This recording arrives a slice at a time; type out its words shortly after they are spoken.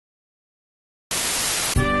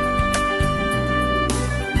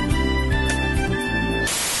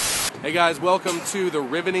Hey guys, welcome to the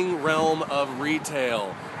riveting realm of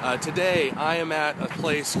retail. Today I am at a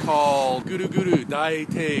place called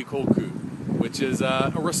Daiteikoku, which is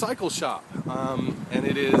a recycle shop, and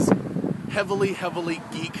it is heavily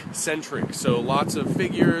geek-centric. So lots of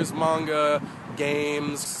figures, manga,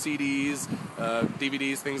 games, CDs,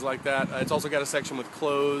 DVDs, things like that. It's also got a section with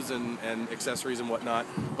clothes and accessories and whatnot,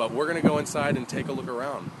 but we're going to go inside and take a look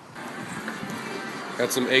around.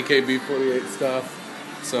 Got some AKB-48 stuff.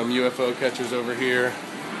 Some UFO catchers over here.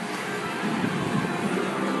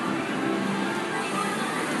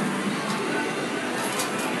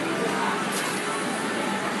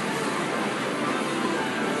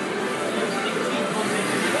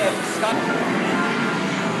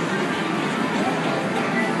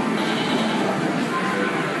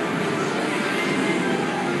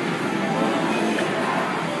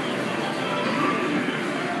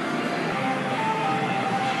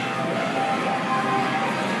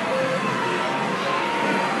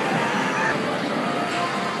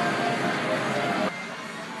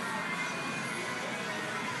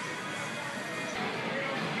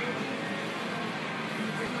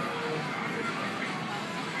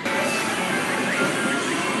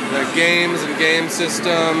 Games and game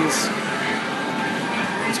systems.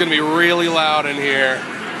 It's going to be really loud in here.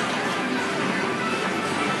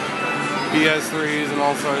 PS3s and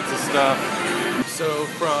all sorts of stuff. So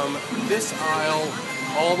from this aisle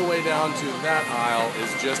all the way down to that aisle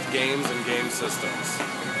is just games and game systems.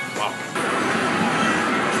 Wow.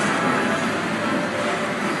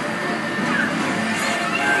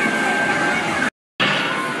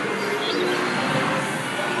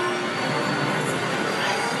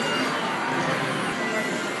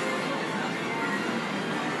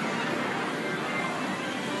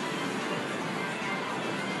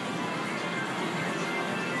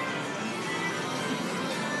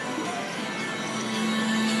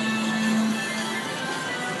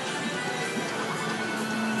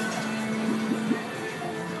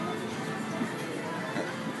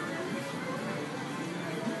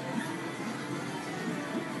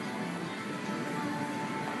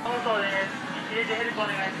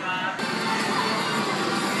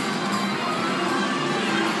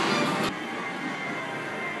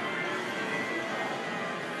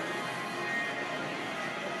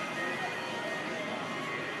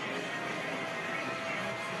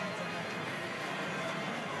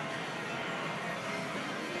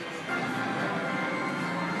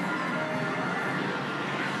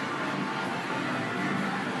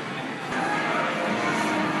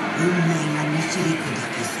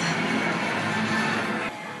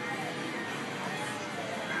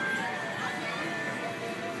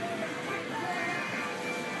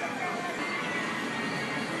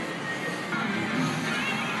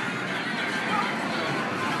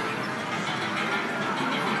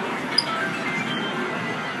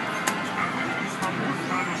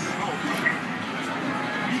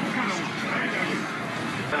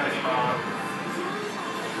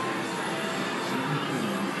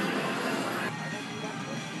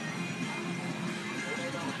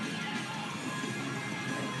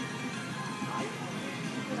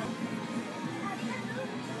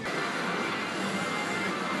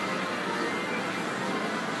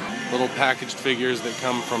 Little packaged figures that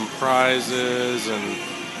come from prizes and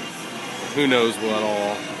who knows what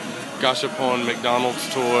all. Gashapon, McDonald's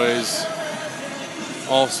toys,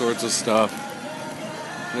 all sorts of stuff.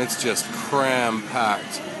 And it's just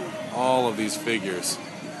cram-packed. All of these figures.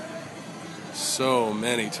 So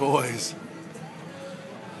many toys.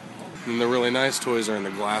 And the really nice toys are in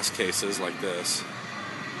the glass cases like this.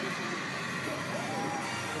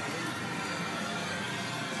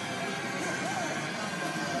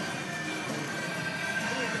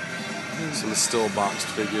 Some still boxed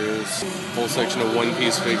figures, whole section of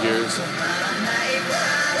one-piece figures.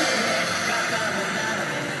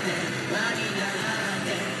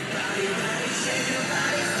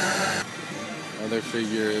 Other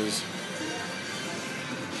figures,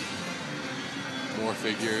 more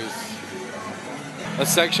figures. A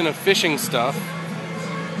section of fishing stuff,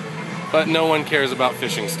 but no one cares about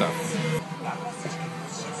fishing stuff.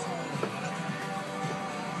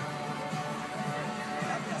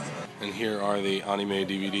 And here are the anime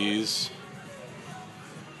DVDs.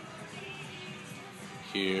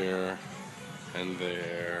 Here, and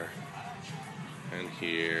there, and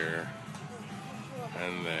here,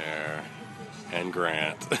 and there, and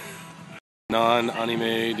Grant.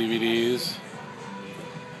 Non-anime DVDs.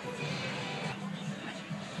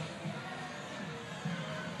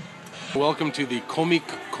 Welcome to the Comic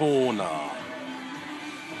Corner.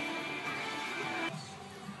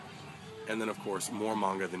 And then, of course, more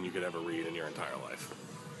manga than you could ever read in your entire life.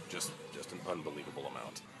 just an unbelievable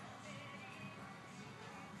amount.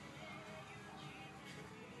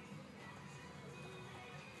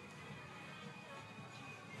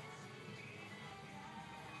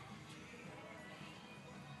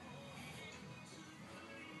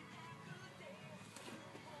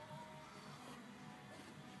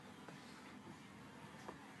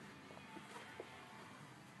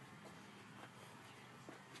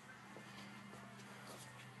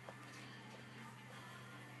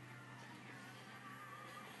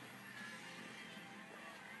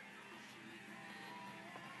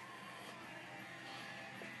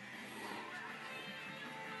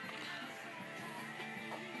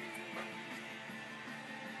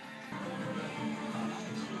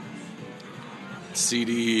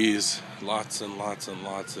 CDs, lots and lots and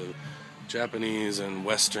lots of Japanese and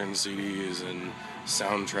Western CDs and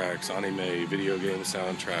soundtracks, anime, video game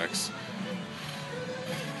soundtracks,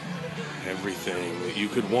 everything that you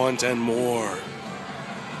could want and more,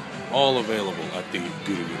 all available at the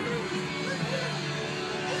Guru Guru.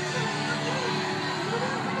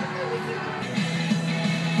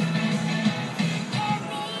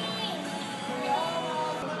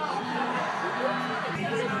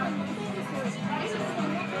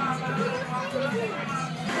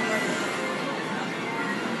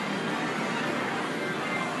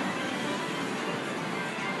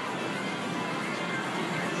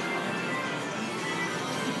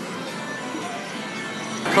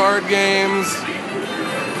 Card games,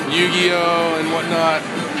 Yu-Gi-Oh! And whatnot.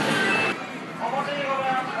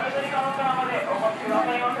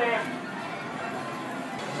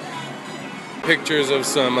 Pictures of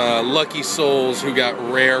some lucky souls who got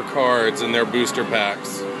rare cards in their booster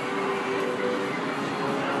packs.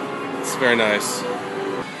 It's very nice.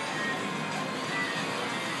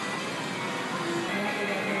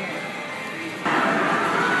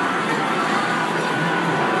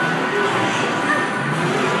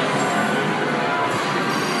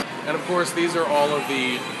 And of course, these are all of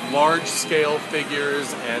the large-scale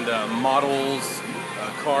figures and models,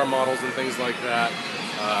 car models and things like that.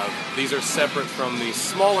 These are separate from the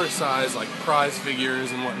smaller size, like prize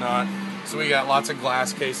figures and whatnot. So we got lots of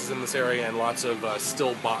glass cases in this area and lots of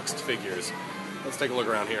still boxed figures. Let's take a look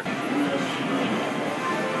around here.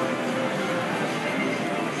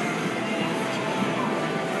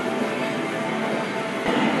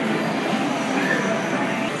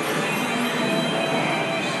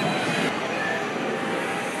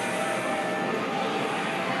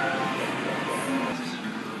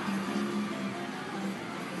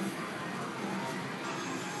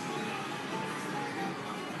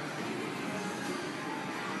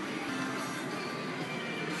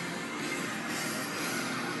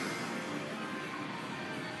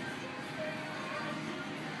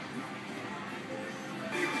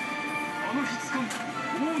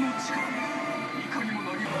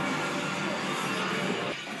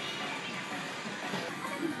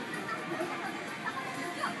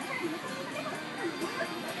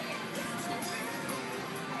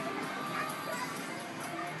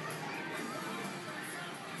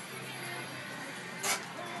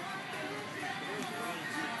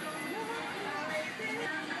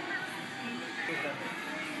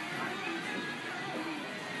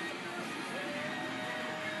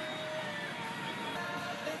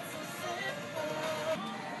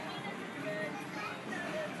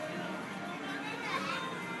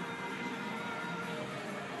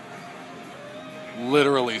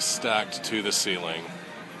 Literally stacked to the ceiling.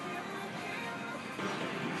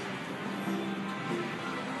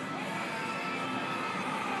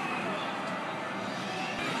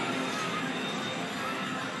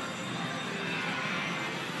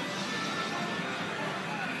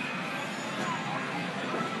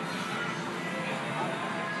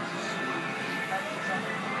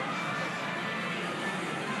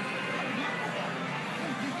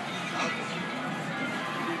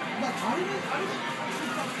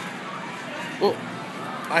 Oh,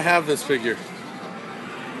 I have this figure.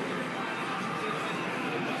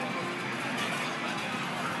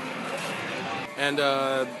 And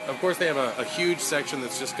of course they have a huge section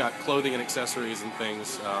that's just got clothing and accessories and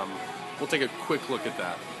things. We'll take a quick look at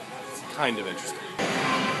that. It's kind of interesting.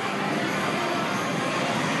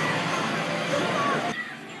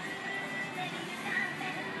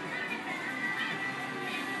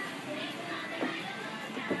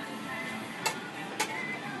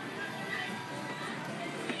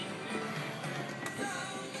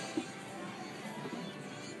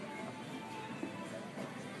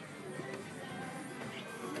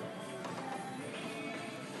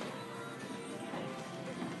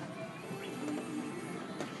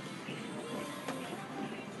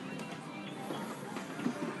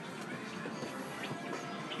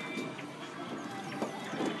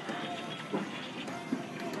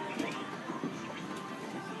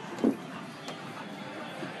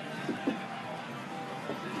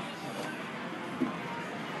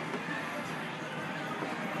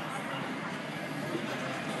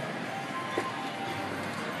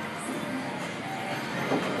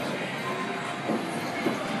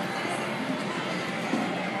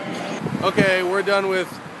 Okay, we're done with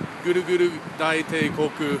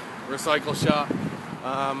Daiteikoku Recycle Shop.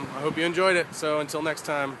 I hope you enjoyed it. So until next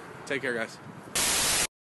time, take care, guys.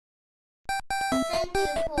 Thank you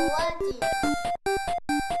for watching.